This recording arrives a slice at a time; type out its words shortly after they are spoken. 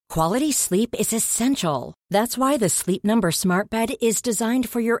Quality sleep is essential. That's why the Sleep Number Smart Bed is designed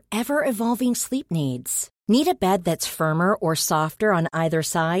for your ever-evolving sleep needs. Need a bed that's firmer or softer on either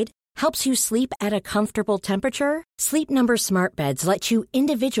side? Helps you sleep at a comfortable temperature? Sleep Number Smart Beds let you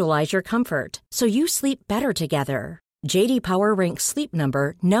individualize your comfort, so you sleep better together. J.D. Power ranks Sleep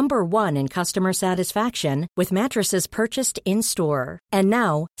Number number 1 in customer satisfaction with mattresses purchased in-store. And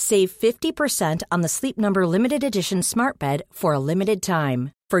now, save 50% on the Sleep Number Limited Edition Smart Bed for a limited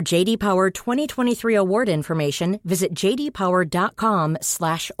time. For J.D. Power 2023 award information, visit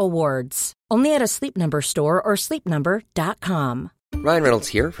jdpower.com/awards. Only at a Sleep Number store or sleepnumber.com. Ryan Reynolds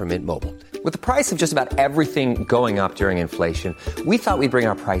here from Mint Mobile. With the price of just about everything going up during inflation, we thought we'd bring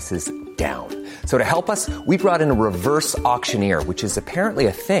our prices down. So to help us, we brought in a reverse auctioneer, which is apparently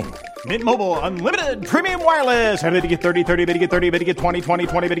a thing. Mint Mobile Unlimited Premium Wireless. How to get 30, 30, how to get 30, how to get 20, 20,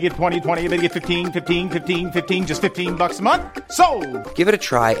 20, how to get 20, 20, how to get 15, 15, 15, 15, just $15 a month? Sold! Give it a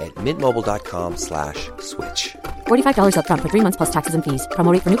try at mintmobile.com/switch. $45 up front for 3 months plus taxes and fees.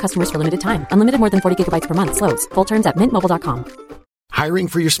 Promo rate for new customers for limited time. Unlimited more than 40 gigabytes per month. Slows full terms at mintmobile.com. Hiring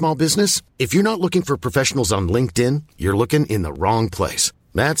for your small business? If you're not looking for professionals on LinkedIn, you're looking in the wrong place.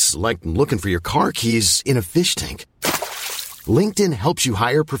 That's like looking for your car keys in a fish tank. LinkedIn helps you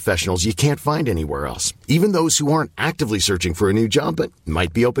hire professionals you can't find anywhere else, even those who aren't actively searching for a new job but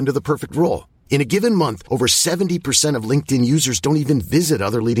might be open to the perfect role. In a given month, over 70% of LinkedIn users don't even visit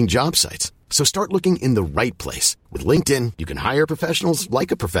other leading job sites. So start looking in the right place. With LinkedIn, you can hire professionals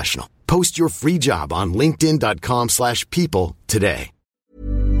like a professional. Post your free job on linkedin.com/people today.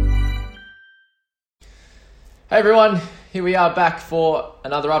 Hey everyone, here we are back for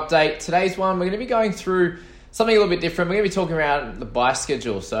another update. Today's one, we're going to be going through something a little bit different. We're going to be talking about the bye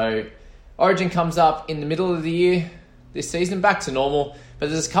schedule. So Origin comes up in the middle of the year this season, back to normal, but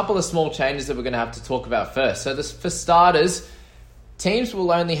there's a couple of small changes that we're going to have to talk about first. So for starters, teams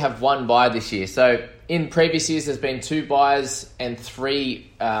will only have one bye this year. So in previous years, there's been 2 byes and 3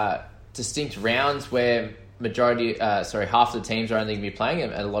 distinct rounds where half the teams are only going to be playing,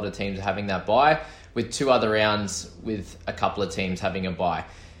 and a lot of teams are having that bye, with 2 other rounds with a couple of teams having a bye.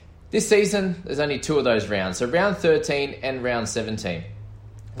 This season, there's only 2 of those rounds, so round 13 and round 17.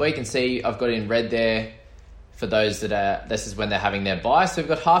 Where you can see, I've got in red there for those this is when they're having their bye. So we've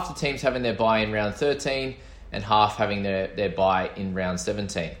got half the teams having their bye in round 13 and half having their bye in round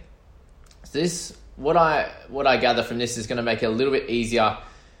 17. So this, what I gather from this is going to make it a little bit easier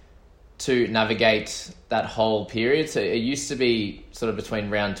to navigate that whole period. So it used to be sort of between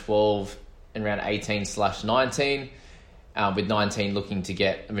round 12 and round 18/19, with 19 looking to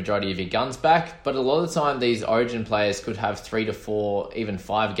get a majority of your guns back. But a lot of the time, these Origin players could have 3 to 4, even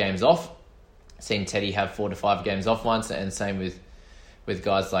 5 games off. I've seen Teddy have 4 to 5 games off once, and same with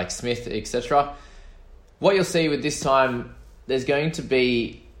guys like Smith, etc. What you'll see with this time, there's going to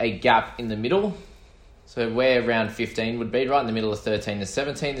be a gap in the middle. So where round 15 would be, right in the middle of 13 to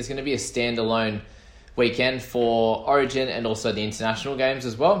 17, there's going to be a standalone weekend for Origin and also the international games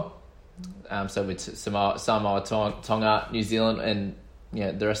as well. So with Samoa, Tonga, New Zealand, and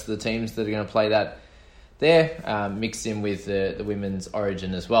the rest of the teams that are going to play that there, mixed in with the women's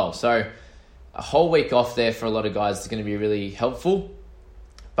Origin as well. So a whole week off there for a lot of guys is going to be really helpful.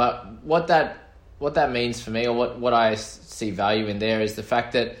 But what that means for me, or what I see value in there, is the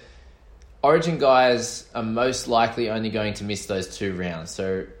fact that Origin guys are most likely only going to miss those 2 rounds.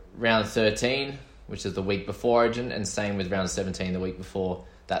 So round 13, which is the week before Origin, and same with round 17, the week before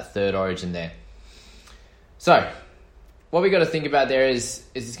that 3rd Origin there. So what we got to think about there is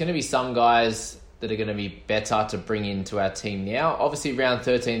there's going to be some guys that are going to be better to bring into our team now. Obviously, round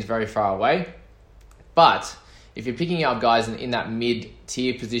 13 is very far away, but if you're picking up guys in that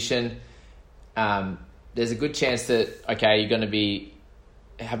mid-tier position, there's a good chance that, you're going to be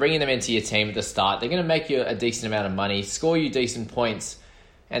bringing them into your team at the start. They're going to make you a decent amount of money, score you decent points,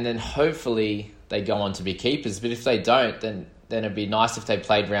 and then hopefully they go on to be keepers. But if they don't, then it'd be nice if they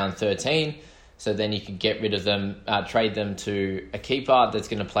played round 13. So then you could get rid of them, trade them to a keeper that's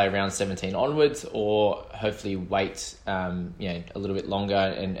going to play round 17 onwards, or hopefully wait a little bit longer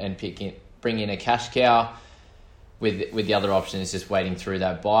and bring in a cash cow. With the other option is just waiting through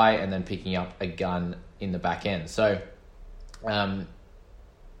that bye and then picking up a gun in the back end. So, I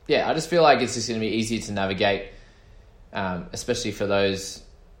just feel like it's just going to be easier to navigate, especially for those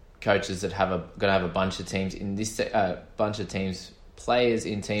coaches that going to have a bunch of teams in this players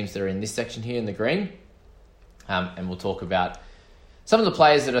in teams that are in this section here in the green. And we'll talk about some of the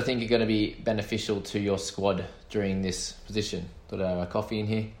players that I think are going to be beneficial to your squad during this position. Thought I'd have a coffee in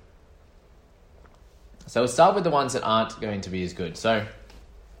here. So we'll start with the ones that aren't going to be as good. So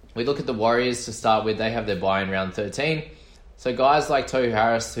we look at the Warriors to start with. They have their bye in round 13. So guys like Tohu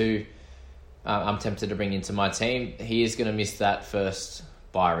Harris, who I'm tempted to bring into my team, he is going to miss that first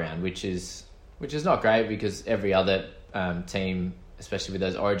bye round, which is not great because every other team, especially with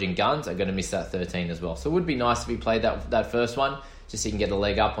those Origin guns, are going to miss that 13 as well. So it would be nice if he played that first one, just so he can get a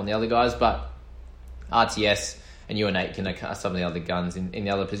leg up on the other guys. But RTS and UNH are some of the other guns in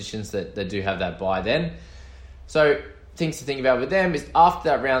the other positions that do have that bye then. So things to think about with them is after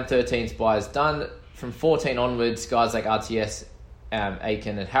that round 13's bye is done, from 14 onwards, guys like RTS,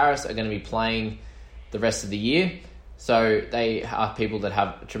 Aiken and Harris are going to be playing the rest of the year. So they are people that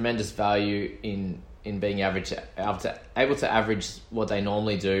have tremendous value in being able to average what they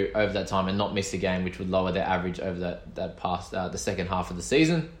normally do over that time and not miss a game, which would lower their average over that past the second half of the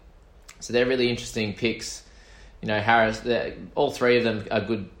season. So they're really interesting picks. Harris, all three of them are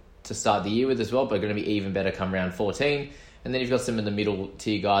good to start the year with as well, but are going to be even better come round 14. And then you've got some of the middle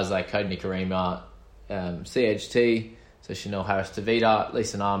tier guys like Code Nikarima, CHT, so Chanel Harris-Tavita,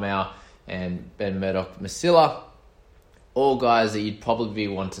 Lisa Narmau, and Ben Murdoch-Masilla. All guys that you'd probably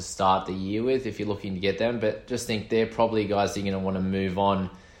want to start the year with if you're looking to get them, but just think they're probably guys that you're going to want to move on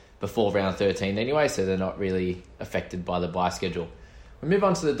before round 13 anyway, so they're not really affected by the bye schedule. We move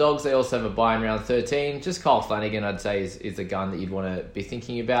on to the Dogs. They also have a bye in round 13. Just Kyle Flanagan, I'd say, is a gun that you'd want to be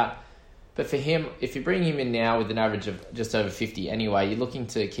thinking about. But for him, if you bring him in now with an average of just over 50 anyway, you're looking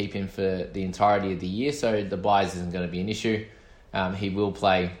to keep him for the entirety of the year, so the buys isn't going to be an issue. He will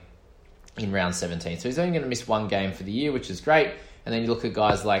play in round 17. So he's only going to miss one game for the year, which is great. And then you look at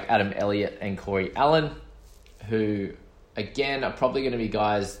guys like Adam Elliott and Corey Allen, who, again, are probably going to be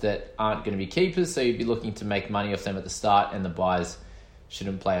guys that aren't going to be keepers, so you'd be looking to make money off them at the start, and the buys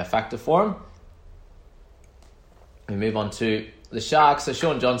shouldn't play a factor for him. We move on to the Sharks. So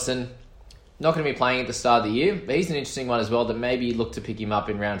Sean Johnson, not going to be playing at the start of the year, but he's an interesting one as well that maybe you look to pick him up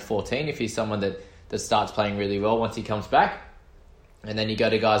in round 14 if he's someone that starts playing really well once he comes back. And then you go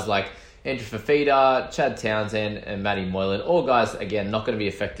to guys like Andrew Fafita, Chad Townsend, and Matty Moylan. All guys, again, not going to be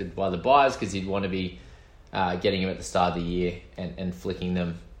affected by the buys because you'd want to be getting him at the start of the year and flicking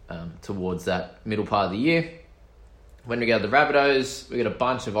them towards that middle part of the year. When we go to the Rabbitohs, we got a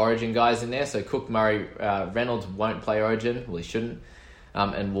bunch of Origin guys in there. So Cook, Murray, Reynolds won't play Origin. Well, he shouldn't.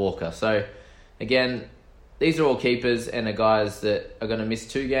 And Walker. So, again, these are all keepers and are guys that are going to miss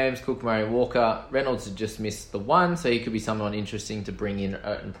 2 games. Cook, Murray, and Walker. Reynolds has just missed the 1, so he could be someone interesting to bring in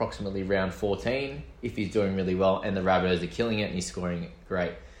approximately round 14 if he's doing really well and the Rabbitohs are killing it and he's scoring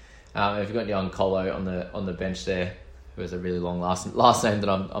great. If you've got young Colo on the bench there, who has a really long last name that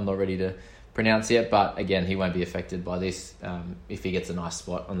I'm not ready to pronounce yet, but again, he won't be affected by this if he gets a nice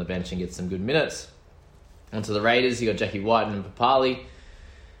spot on the bench and gets some good minutes. Onto the Raiders, you got Jackie White and Papali.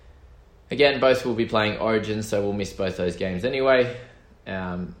 Again, both will be playing Origin, so we'll miss both those games anyway.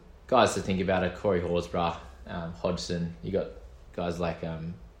 Guys to think about are Corey Horsburgh, Hodgson. You got guys like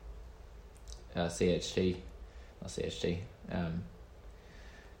CHT, not CHT,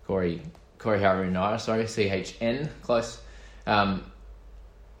 Corey Harunara, CHN, close.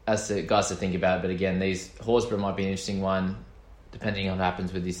 As to guys to think about, but again, Horsburgh might be an interesting one, depending on what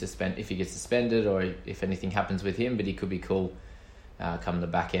happens with his if he gets suspended or if anything happens with him, but he could be cool come the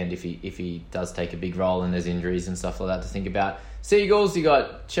back end if he does take a big role and there's injuries and stuff like that to think about. Seagulls, you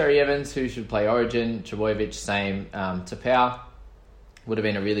got Cherry Evans, who should play Origin. Trebojevic, same. Tapau would have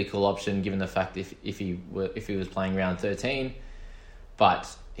been a really cool option given the fact if he was playing round 13,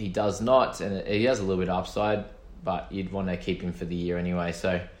 but he does not, and he has a little bit of upside, but you'd want to keep him for the year anyway.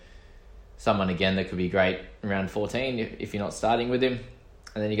 So someone again that could be great in round 14 if you're not starting with him.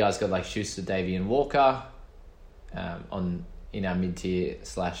 And then you guys got like Schuster, Davey, and Walker in our mid-tier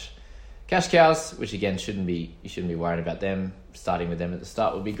 / cash cows, which again you shouldn't be worried about them. Starting with them at the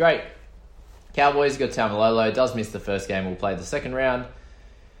start would be great. Cowboys got Taumalolo, does miss the first game, will play the second round.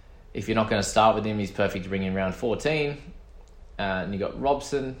 If you're not going to start with him, he's perfect to bring in round 14. And you got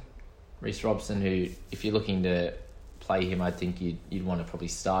Reece Robson, who if you're looking to play him, I think you'd want to probably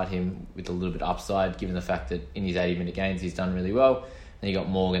start him with a little bit of upside, given the fact that in his 80-minute games he's done really well. Then you got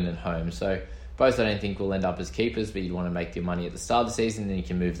Morgan and Holmes. So both I don't think will end up as keepers, but you'd want to make your money at the start of the season, then you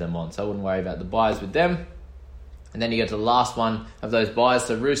can move them on. So I wouldn't worry about the buys with them. And then you get to the last one of those buys,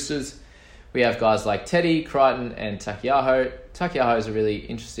 so Roosters. We have guys like Teddy, Crichton, and Takiaho. Takiaho is a really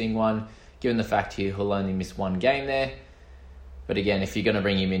interesting one, given the fact he'll only miss 1 game there. But again, if you're going to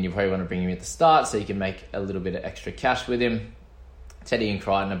bring him in, you probably want to bring him at the start so you can make a little bit of extra cash with him. Teddy and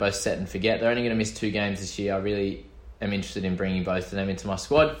Crichton are both set and forget. They're only going to miss 2 games this year. I really am interested in bringing both of them into my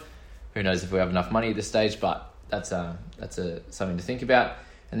squad. Who knows if we have enough money at this stage, but that's something to think about.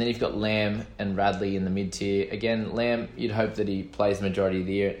 And then you've got Lamb and Radley in the mid-tier. Again, Lamb, you'd hope that he plays the majority of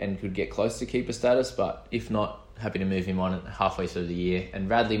the year and could get close to keeper status, but if not, happy to move him on halfway through the year. And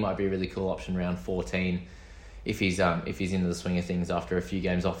Radley might be a really cool option round 14 if he's into the swing of things after a few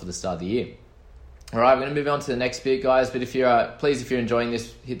games off at the start of the year. All right, we're going to move on to the next bit, guys. But if you're enjoying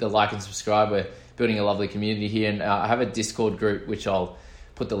this, hit the like and subscribe. We're building a lovely community here, and I have a Discord group which I'll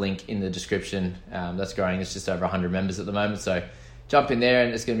put the link in the description. That's growing. It's just over 100 members at the moment, so jump in there,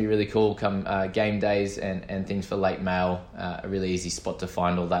 and it's going to be really cool come game days and things for late mail. A really easy spot to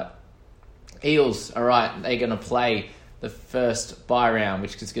find all that. Eels, all right, they're going to play the first bye round,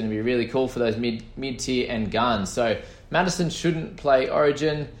 which is going to be really cool for those mid-tier and guns. So Madison shouldn't play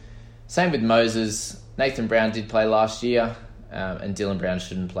Origin. Same with Moses. Nathan Brown did play last year, and Dylan Brown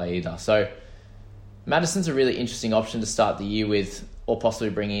shouldn't play either. So Madison's a really interesting option to start the year with, or possibly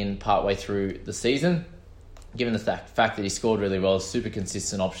bring in partway through the season. Given the fact that he scored really well, super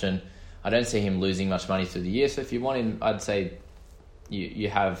consistent option. I don't see him losing much money through the year. So if you want him, I'd say you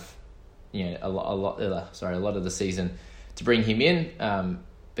have a lot of the season to bring him in,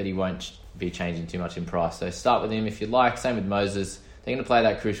 but he won't be changing too much in price. So start with him if you like. Same with Moses. They're going to play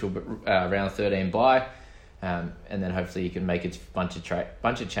that crucial round 13 bye, and then hopefully you can make a bunch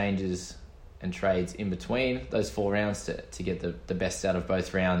of changes and trades in between those 4 rounds to get the best out of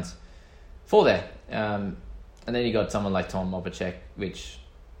both rounds for there. And then you got someone like Tom Opacek, which,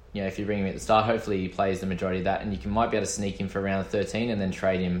 if you bring him at the start, hopefully he plays the majority of that, and you might be able to sneak him for round 13 and then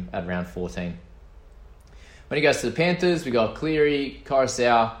trade him at round 14. When he goes to the Panthers, we got Cleary,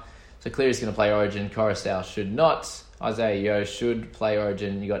 Coruscant. So Cleary's going to play Origin. Coruscant should not. Isaiah Yeo should play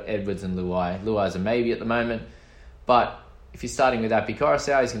Origin. You got Edwards and Luai. Luai's a maybe at the moment, but if you're starting with Api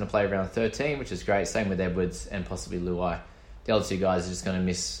Coruscant, he's going to play round 13, which is great. Same with Edwards and possibly Luai. The other 2 guys are just going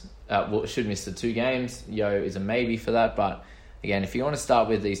to should miss the 2 games. Yeo is a maybe for that, but again, if you want to start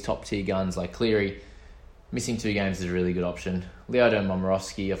with these top tier guns like Cleary, missing 2 games is a really good option. Leoto and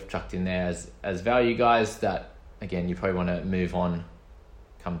Momorowski I've chucked in there as value guys that, again, you probably want to move on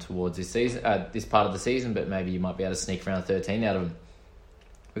come towards this season, this part of the season, but maybe you might be able to sneak round 13 out of them.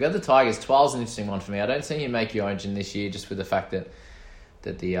 We've got the Tigers. 12's an interesting one for me. I don't see him make your Origin this year, just with the fact that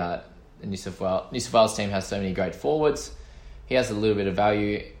the New South Wales team has so many great forwards. He has a little bit of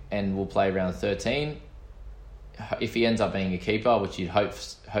value and will play round 13. If he ends up being a keeper, which you'd hope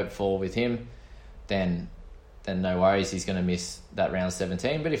for with him, then no worries, he's going to miss that round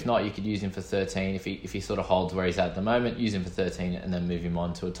 17. But if not, you could use him for 13. If he sort of holds where he's at the moment, use him for 13 and then move him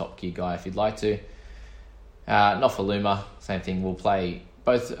on to a top gear guy if you'd like to. Nofaluma, same thing. We'll play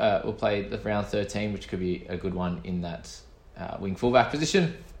the round 13, which could be a good one in that wing fullback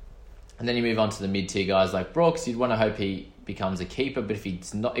position. And then you move on to the mid-tier guys like Brooks. You'd want to hope he becomes a keeper, but if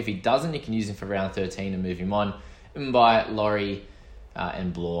he doesn't, you can use him for round 13 and move him on. Mbai, Laurie,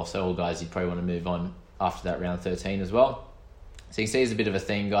 and Blore. So all guys you'd probably want to move on after that round 13 as well. So you can see there's a bit of a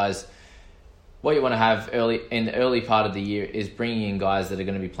theme, guys. What you want to have in the early part of the year is bringing in guys that are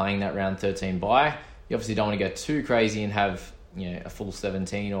going to be playing that round 13 bye. You obviously don't want to go too crazy and have a full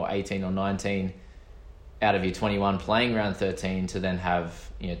 17 or 18 or 19 out of your 21 playing round 13 to then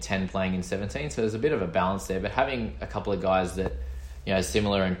have 10 playing in 17. So there's a bit of a balance there, but having a couple of guys that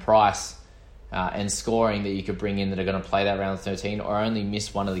similar in price and scoring that you could bring in that are going to play that round 13 or only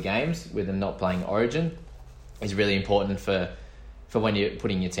miss one of the games with them not playing Origin is really important for when you're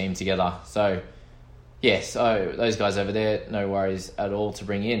putting your team together. So so those guys over there, no worries at all to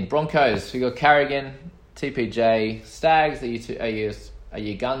bring in. Broncos, we got Carrigan, TPJ, Stags are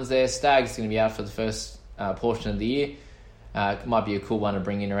your guns there. Stags is going to be out for the first portion of the year. Might be a cool one to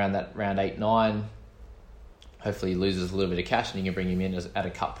bring in around that round 8-9. Hopefully he loses a little bit of cash and you can bring him in at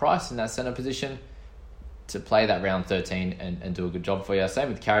a cut price in that centre position to play that round 13 and do a good job for you. Same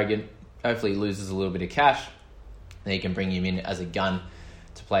with Carrigan. Hopefully he loses a little bit of cash. Then you can bring him in as a gun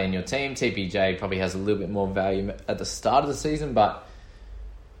to play in your team. TPJ probably has a little bit more value at the start of the season, but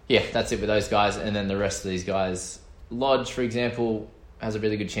that's it with those guys. And then the rest of these guys, Lodge, for example, has a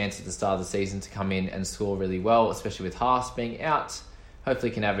really good chance at the start of the season to come in and score really well, especially with Haas being out.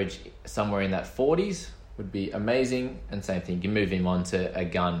 Hopefully can average somewhere in that 40s, would be amazing. And same thing, you can move him on to a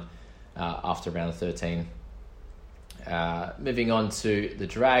gun after round 13. Moving on to the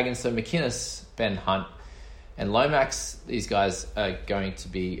Dragons, so McInnes, Ben Hunt, and Lomax. These guys are going to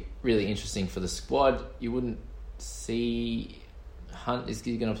be really interesting for the squad. You wouldn't see Hunt is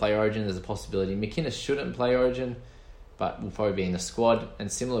going to play Origin. There's a possibility. McInnes shouldn't play Origin, but will probably be in the squad.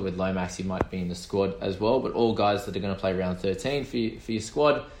 And similar with Lomax, he might be in the squad as well. But all guys that are going to play round 13 for your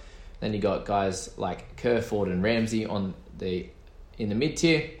squad. Then you got guys like Kerr, Ford, and Ramsey in the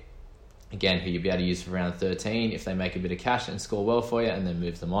mid-tier. Again, who you'll be able to use for round 13 if they make a bit of cash and score well for you, and then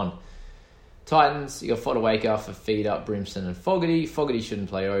move them on. Titans, you got Fodawaker for Feeder, Brimson, and Fogarty. Fogarty shouldn't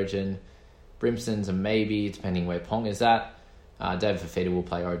play Origin. Brimson's a maybe, depending where Pong is at. David Fifita will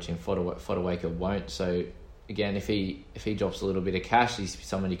play Origin. Fodawaker won't. So again, if he drops a little bit of cash, he's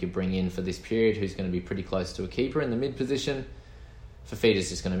someone you could bring in for this period who's going to be pretty close to a keeper in the mid position. Fifita's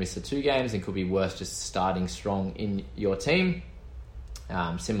just going to miss the 2 games and could be worth just starting strong in your team.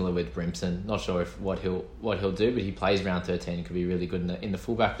 Similar with Brimson. Not sure what he'll do, but he plays round 13 and could be really good in the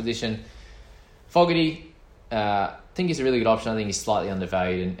fullback position. Fogarty, I think he's a really good option. I think he's slightly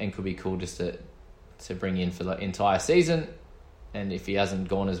undervalued and could be cool just to bring in for the entire season. And if he hasn't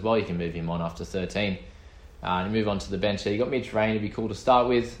gone as well, you can move him on after 13. And move on to the bench there. You've got Mitch Rain to be cool to start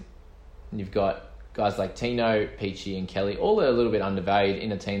with. And you've got guys like Tino, Peachy and Kelly, all are a little bit undervalued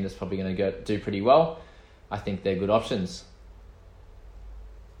in a team that's probably going to do pretty well. I think they're good options.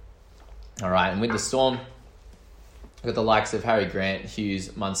 All right, and with the Storm, we've got the likes of Harry Grant,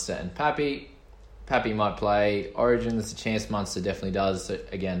 Hughes, Munster and Pappy. Pappy might play Origin. There's a chance Munster definitely does. So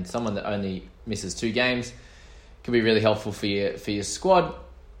again, someone that only misses 2 games could be really helpful for your squad.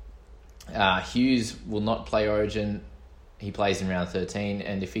 Hughes will not play Origin. He plays in round 13,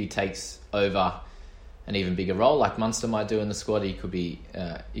 and if he takes over an even bigger role like Munster might do in the squad, he could be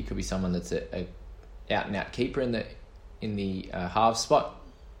someone that's a out and out keeper in the half spot.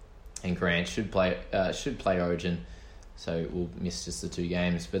 And Grant should play Origin, so we'll miss just the 2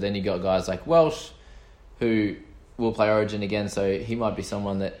 games. But then you got guys like Welsh, who will play Origin again, so he might be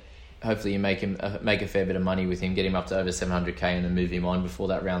someone that hopefully you make a fair bit of money with him, get him up to over 700k, and then move him on before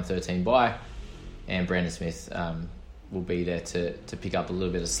that round 13 bye. And Brandon Smith will be there to pick up a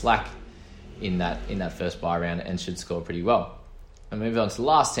little bit of slack in that first bye round and should score pretty well. And moving on to the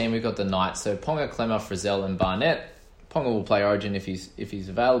last team, we've got the Knights. So Ponga, Clemmer, Frizzell and Barnett. Ponga will play Origin if he's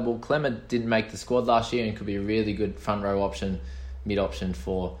available. Clemmer didn't make the squad last year and could be a really good front row option, mid option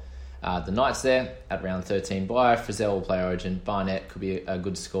for the Knights there at round 13 bye. Frizzell will play Origin. Barnett could be a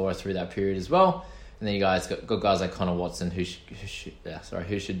good scorer through that period as well. And then you guys got guys like Connor Watson who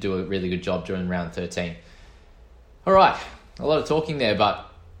should do a really good job during round 13. All right, a lot of talking there,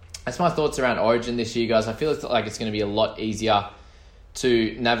 but that's my thoughts around Origin this year, guys. I feel like it's going to be a lot easier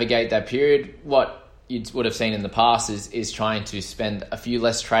to navigate that period. What you would have seen in the past is trying to spend a few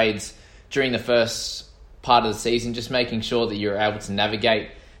less trades during the first part of the season, just making sure that you're able to navigate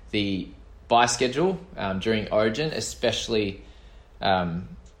the bye schedule during Origin, especially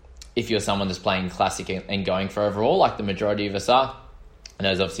if you're someone that's playing Classic and going for overall, like the majority of us are. I know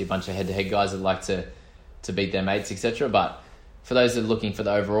there's obviously a bunch of head-to-head guys that like to beat their mates, etc. But for those that are looking for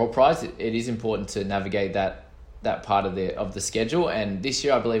the overall prize, it is important to navigate that part of the schedule. And this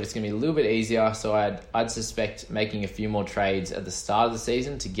year, I believe it's going to be a little bit easier. So I'd suspect making a few more trades at the start of the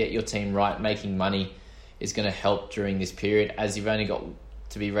season to get your team right. Making money is going to help during this period, as you've only got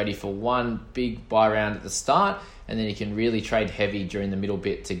to be ready for one big buy round at the start, and then you can really trade heavy during the middle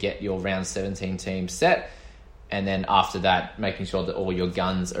bit to get your round 17 team set. And then after that, making sure that all your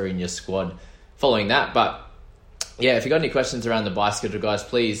guns are in your squad following that. But yeah, if you've got any questions around the buy schedule, guys,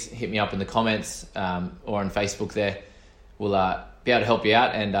 please hit me up in the comments or on Facebook there. We'll be able to help you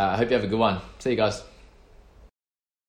out, and I hope you have a good one. See you guys.